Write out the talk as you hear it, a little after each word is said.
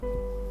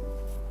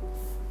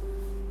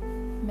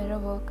Mirror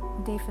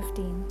Work, Day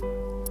 15.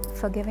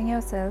 Forgiving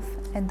yourself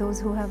and those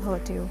who have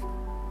hurt you.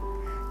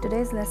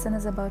 Today's lesson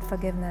is about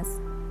forgiveness.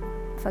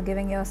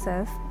 Forgiving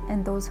yourself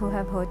and those who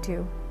have hurt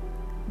you,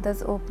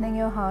 thus opening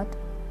your heart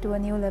to a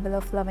new level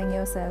of loving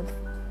yourself.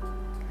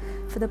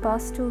 For the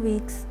past 2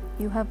 weeks,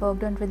 you have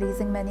worked on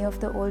releasing many of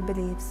the old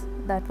beliefs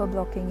that were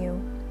blocking you.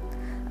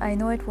 I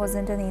know it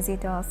wasn't an easy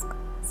task,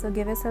 so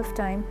give yourself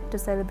time to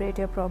celebrate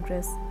your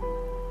progress.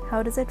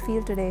 How does it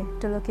feel today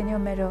to look in your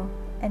mirror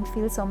and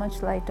feel so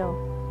much lighter?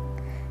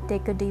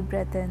 Take a deep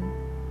breath in.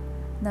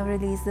 Now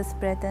release this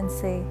breath and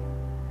say,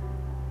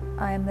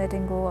 I am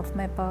letting go of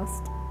my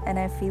past and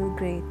I feel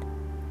great.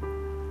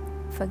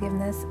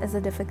 Forgiveness is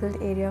a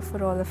difficult area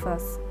for all of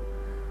us.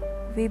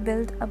 We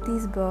built up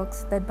these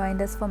blocks that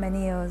bind us for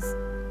many years.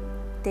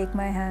 Take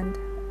my hand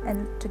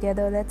and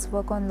together let's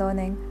work on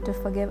learning to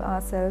forgive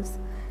ourselves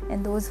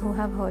and those who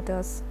have hurt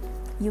us.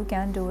 You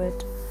can do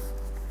it.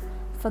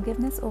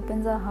 Forgiveness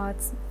opens our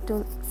hearts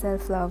to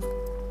self-love.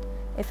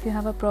 If you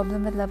have a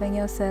problem with loving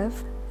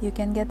yourself, you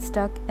can get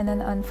stuck in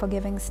an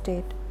unforgiving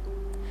state.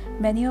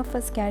 Many of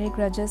us carry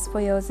grudges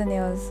for years and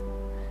years.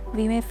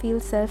 We may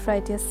feel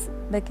self-righteous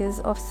because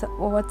of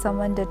what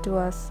someone did to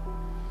us.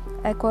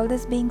 I call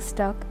this being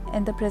stuck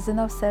in the prison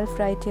of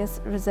self-righteous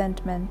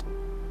resentment.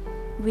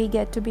 We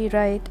get to be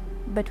right,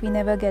 but we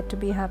never get to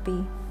be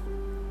happy.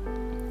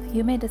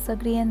 You may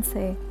disagree and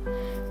say,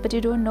 but you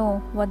don't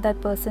know what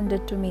that person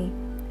did to me.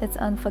 It's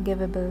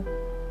unforgivable.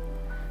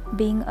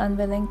 Being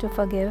unwilling to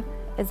forgive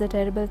is a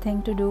terrible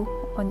thing to do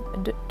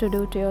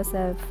to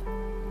yourself.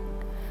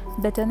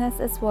 Bitterness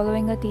is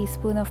swallowing a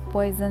teaspoon of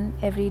poison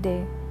every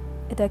day.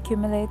 It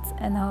accumulates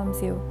and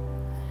harms you.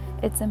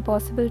 It's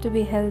impossible to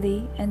be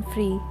healthy and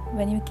free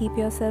when you keep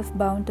yourself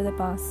bound to the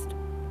past.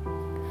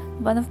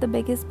 One of the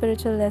biggest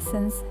spiritual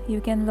lessons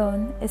you can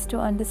learn is to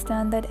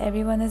understand that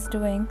everyone is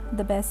doing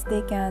the best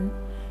they can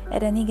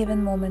at any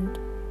given moment.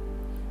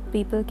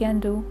 People can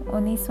do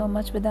only so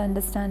much with the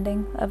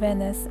understanding,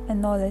 awareness,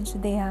 and knowledge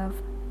they have.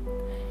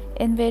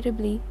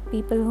 Invariably,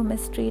 people who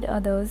mistreat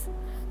others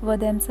were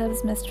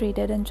themselves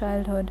mistreated in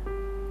childhood.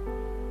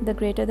 The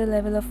greater the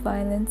level of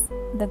violence,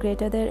 the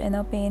greater their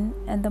inner pain,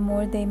 and the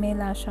more they may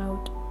lash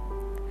out.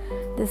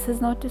 This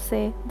is not to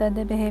say that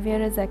their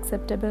behavior is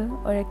acceptable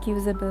or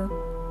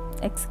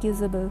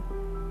excusable.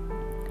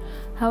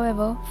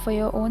 However, for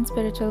your own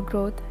spiritual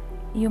growth,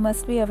 you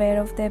must be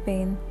aware of their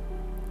pain.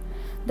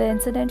 The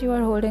incident you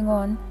are holding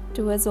on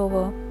to is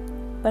over,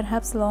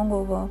 perhaps long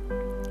over.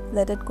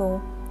 Let it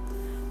go.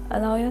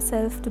 Allow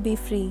yourself to be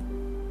free.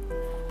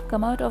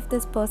 Come out of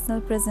this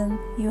personal prison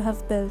you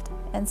have built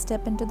and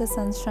step into the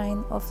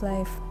sunshine of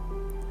life.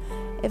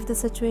 If the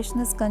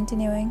situation is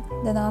continuing,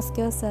 then ask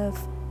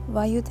yourself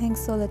why you think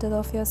so little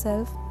of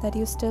yourself that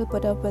you still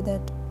put up with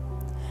it.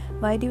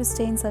 Why do you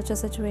stay in such a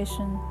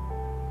situation?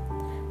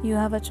 You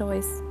have a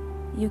choice.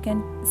 You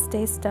can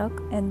stay stuck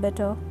and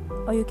bitter,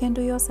 or you can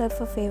do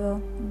yourself a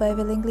favor by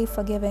willingly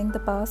forgiving the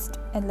past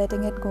and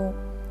letting it go,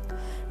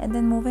 and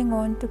then moving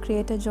on to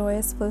create a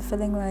joyous,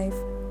 fulfilling life.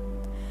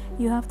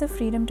 You have the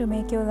freedom to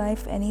make your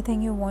life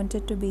anything you want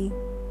it to be,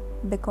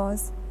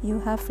 because you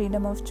have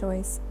freedom of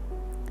choice.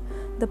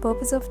 The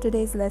purpose of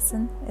today's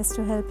lesson is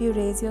to help you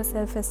raise your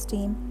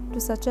self-esteem to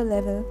such a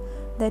level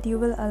that you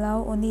will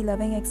allow only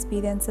loving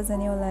experiences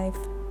in your life.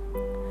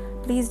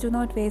 Please do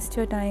not waste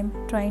your time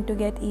trying to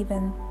get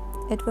even.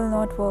 It will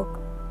not work.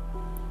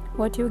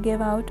 What you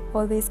give out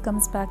always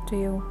comes back to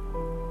you.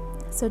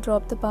 So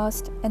drop the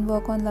past and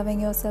work on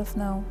loving yourself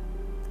now.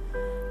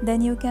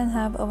 Then you can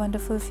have a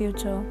wonderful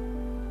future.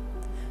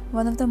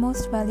 One of the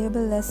most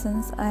valuable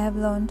lessons I have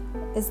learned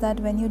is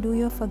that when you do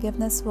your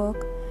forgiveness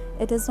work,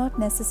 it is not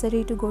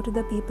necessary to go to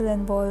the people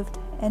involved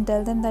and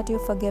tell them that you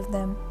forgive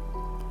them.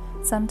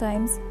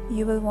 Sometimes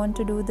you will want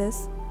to do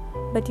this,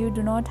 but you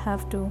do not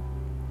have to.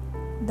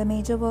 The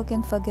major work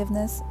in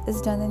forgiveness is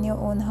done in your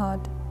own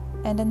heart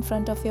and in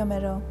front of your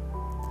mirror.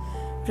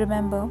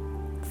 Remember,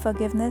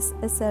 forgiveness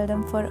is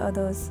seldom for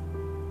others.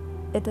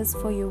 It is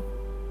for you.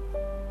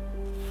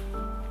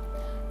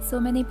 So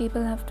many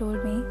people have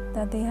told me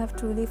that they have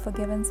truly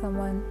forgiven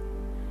someone,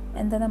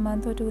 and then a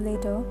month or 2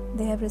 later,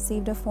 they have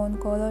received a phone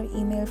call or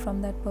email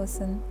from that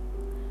person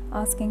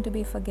asking to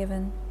be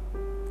forgiven.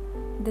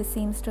 This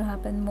seems to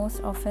happen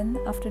most often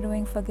after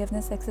doing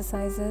forgiveness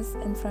exercises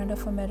in front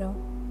of a mirror.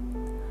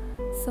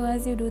 So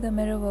as you do the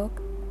mirror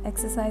work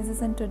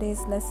exercises in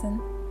today's lesson,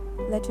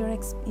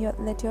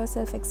 let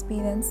yourself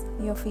experience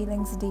your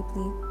feelings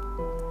deeply.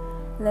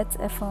 Let's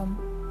affirm.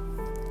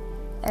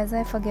 As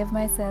I forgive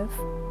myself,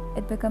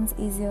 it becomes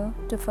easier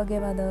to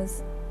forgive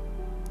others.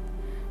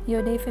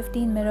 Your Day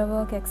 15 mirror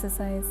work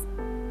exercise.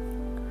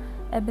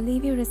 I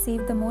believe you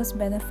receive the most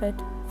benefit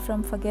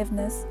from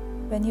forgiveness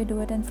when you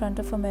do it in front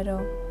of a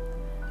mirror.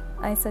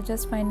 I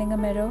suggest finding a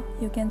mirror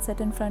you can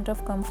sit in front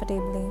of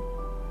comfortably.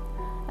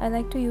 I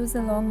like to use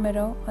a long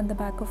mirror on the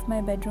back of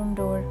my bedroom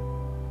door.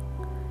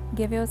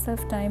 Give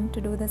yourself time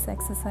to do this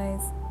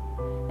exercise,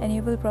 and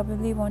you will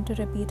probably want to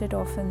repeat it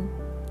often.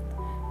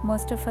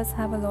 Most of us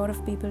have a lot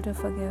of people to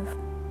forgive.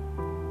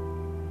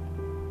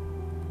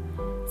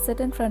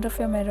 Sit in front of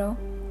your mirror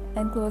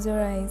and close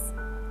your eyes.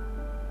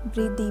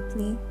 Breathe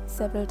deeply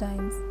several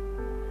times.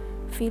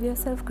 Feel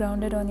yourself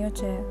grounded on your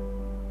chair.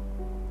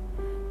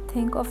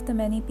 Think of the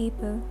many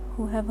people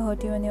who have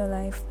hurt you in your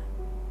life.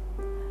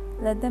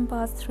 Let them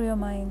pass through your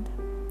mind.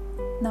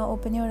 Now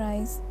open your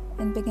eyes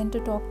and begin to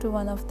talk to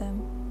one of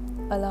them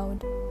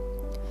aloud.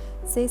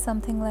 Say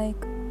something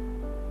like,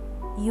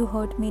 "You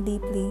hurt me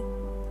deeply.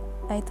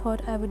 I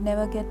thought I would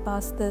never get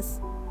past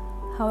this.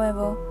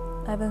 However,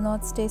 I will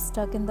not stay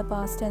stuck in the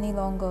past any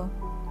longer.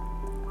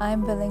 I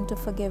am willing to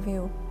forgive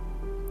you."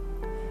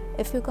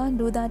 If you can't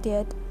do that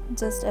yet,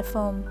 just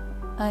affirm,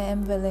 "I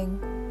am willing."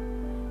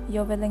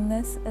 Your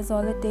willingness is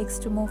all it takes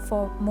to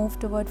move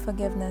toward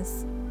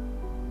forgiveness.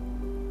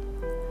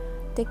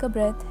 Take a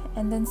breath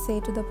and then say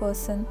to the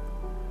person,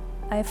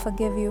 "I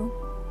forgive you,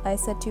 I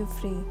set you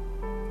free."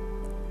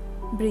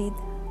 Breathe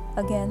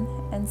again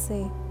and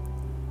say,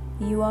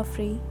 "You are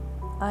free,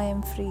 I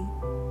am free."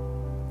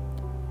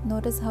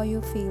 Notice how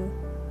you feel.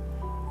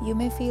 You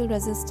may feel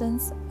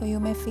resistance or you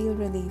may feel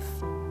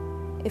relief.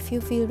 If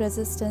you feel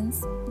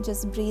resistance,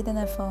 just breathe and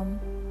affirm,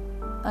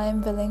 "I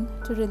am willing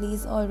to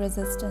release all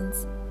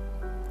resistance."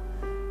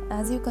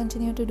 As you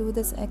continue to do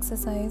this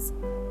exercise,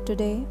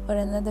 today or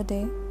another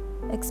day,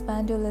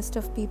 expand your list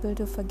of people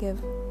to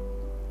forgive.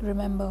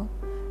 Remember,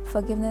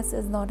 forgiveness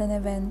is not an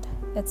event,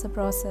 it's a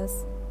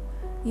process.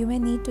 You may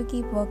need to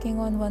keep working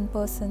on one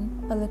person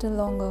a little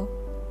longer,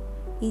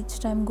 each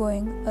time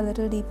going a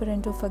little deeper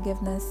into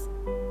forgiveness.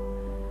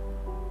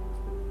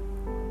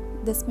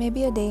 This may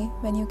be a day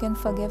when you can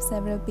forgive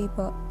several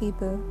people.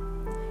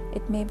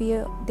 It may be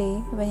a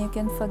day when you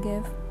can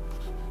forgive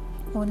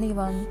only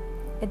one.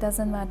 It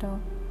doesn't matter.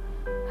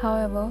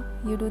 However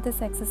you do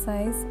this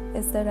exercise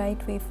is the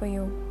right way for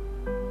you.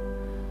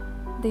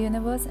 The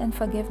universe and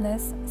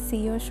forgiveness see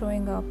you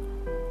showing up.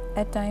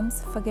 At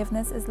times,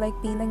 forgiveness is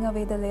like peeling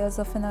away the layers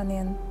of an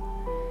onion.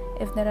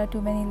 If there are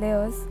too many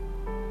layers,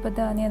 put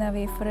the onion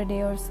away for a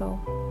day or so.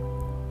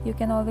 You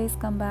can always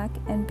come back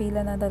and peel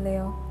another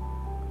layer.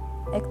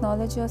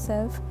 Acknowledge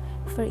yourself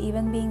for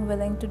even being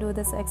willing to do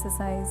this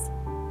exercise.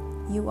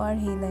 You are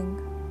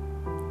healing.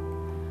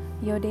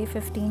 Your day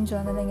 15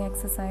 journaling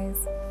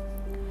exercise.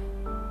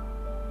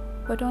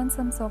 Put on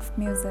some soft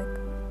music,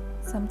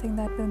 something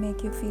that will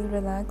make you feel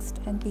relaxed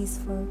and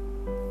peaceful.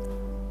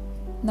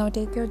 Now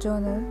take your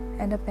journal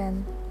and a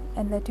pen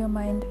and let your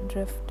mind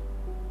drift.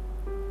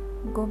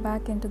 Go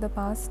back into the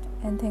past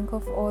and think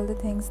of all the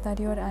things that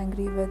you are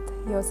angry with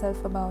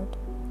yourself about.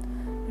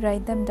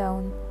 Write them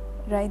down.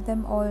 Write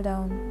them all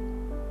down.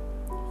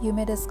 You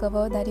may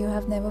discover that you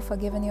have never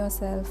forgiven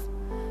yourself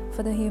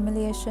for the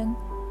humiliation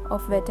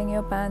of wetting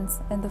your pants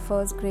in the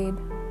first grade.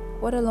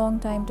 What a long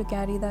time to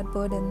carry that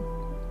burden.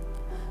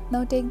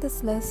 Now take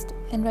this list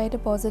and write a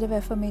positive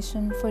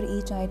affirmation for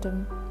each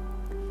item.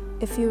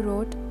 If you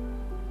wrote,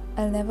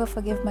 "I'll never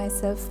forgive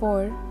myself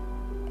for,"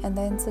 and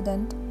the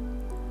incident,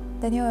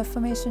 then your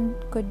affirmation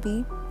could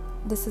be,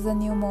 "This is a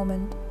new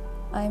moment.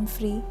 I am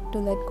free to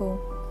let go."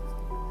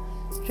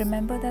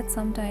 Remember that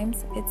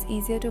sometimes it's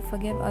easier to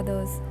forgive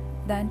others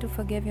than to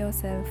forgive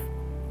yourself.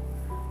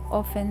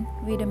 Often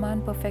we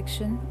demand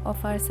perfection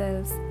of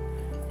ourselves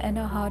and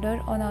are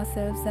harder on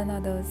ourselves than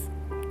others.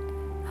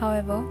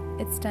 However,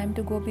 it's time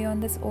to go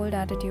beyond this old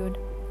attitude.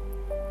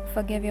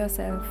 Forgive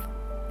yourself.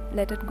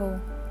 Let it go.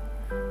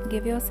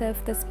 Give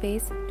yourself the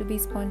space to be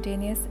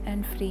spontaneous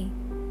and free.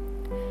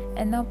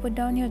 And now put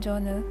down your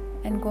journal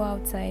and go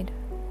outside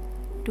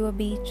to a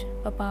beach,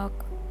 a park,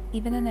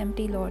 even an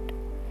empty lot,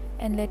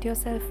 and let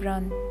yourself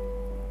run.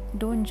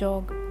 Don't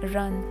jog,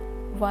 run,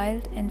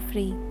 wild and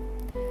free.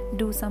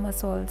 Do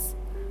somersaults.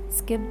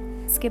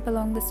 Skip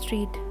along the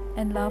street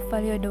and laugh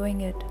while you're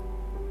doing it.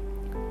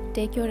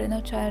 Take your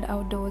inner child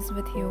outdoors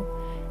with you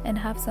and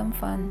have some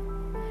fun.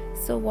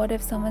 So what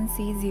if someone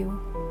sees you?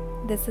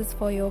 This is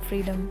for your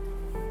freedom.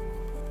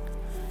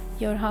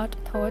 Your heart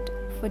thought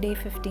for day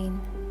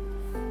 15.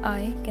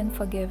 I can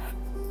forgive.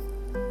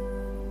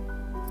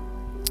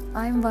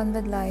 I am one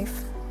with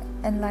life,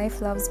 and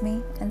life loves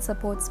me and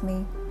supports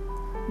me.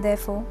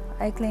 Therefore,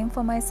 I claim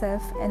for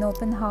myself an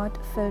open heart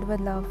filled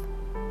with love.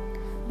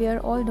 We are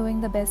all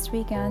doing the best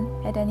we can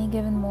at any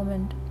given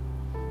moment,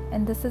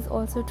 and this is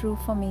also true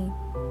for me.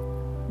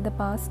 The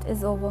past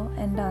is over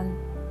and done.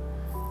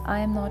 I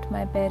am not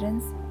my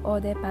parents or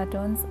their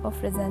patterns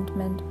of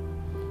resentment.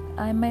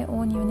 I am my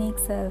own unique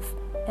self,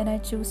 and I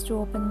choose to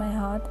open my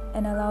heart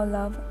and allow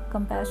love,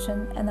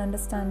 compassion, and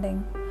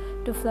understanding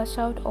to flush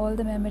out all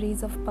the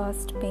memories of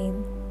past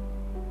pain.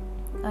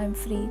 I am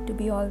free to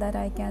be all that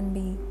I can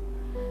be.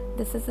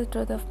 This is the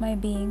truth of my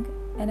being,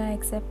 and I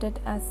accept it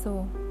as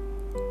so.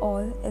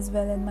 All is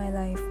well in my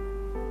life.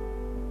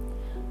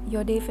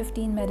 Your day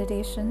 15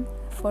 meditation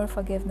for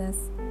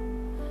forgiveness.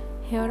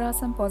 Here are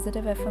some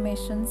positive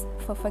affirmations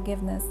for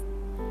forgiveness.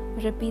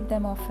 Repeat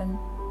them often.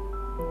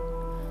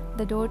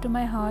 The door to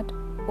my heart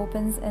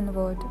opens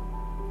inward.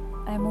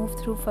 I move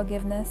through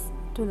forgiveness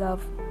to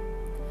love.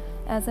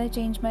 As I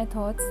change my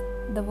thoughts,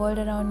 the world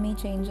around me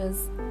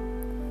changes.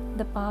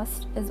 The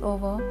past is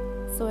over,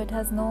 so it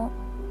has no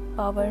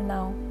power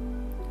now.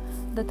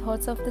 The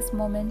thoughts of this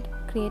moment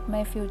create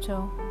my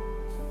future.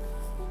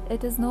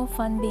 It is no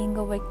fun being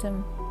a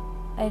victim.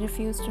 I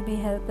refuse to be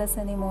helpless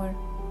anymore.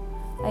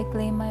 I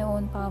claim my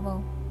own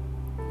power.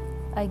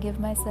 I give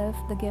myself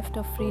the gift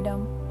of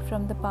freedom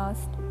from the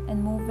past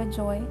and move with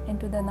joy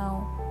into the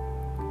now.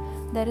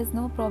 There is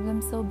no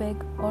problem so big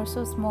or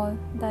so small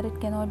that it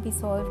cannot be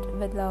solved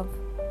with love.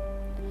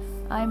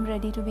 I am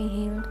ready to be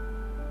healed.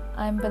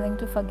 I am willing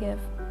to forgive,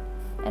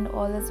 and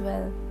all is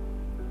well.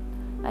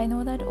 I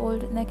know that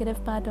old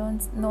negative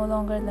patterns no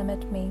longer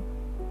limit me.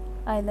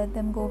 I let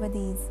them go with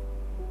ease.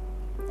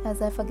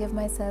 As I forgive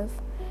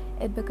myself,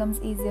 it becomes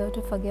easier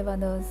to forgive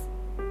others.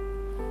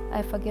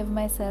 I forgive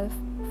myself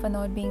for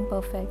not being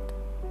perfect.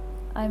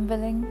 I'm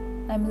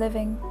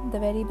living the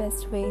very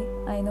best way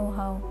I know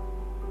how.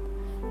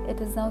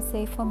 It is now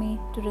safe for me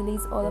to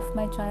release all of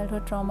my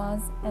childhood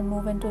traumas and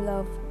move into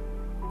love.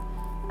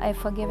 I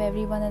forgive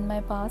everyone in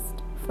my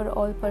past for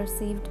all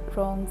perceived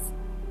wrongs.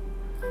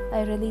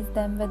 I release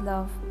them with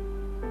love.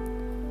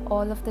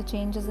 All of the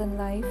changes in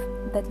life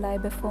that lie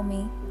before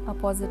me are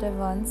positive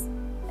ones,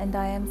 and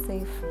I am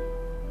safe.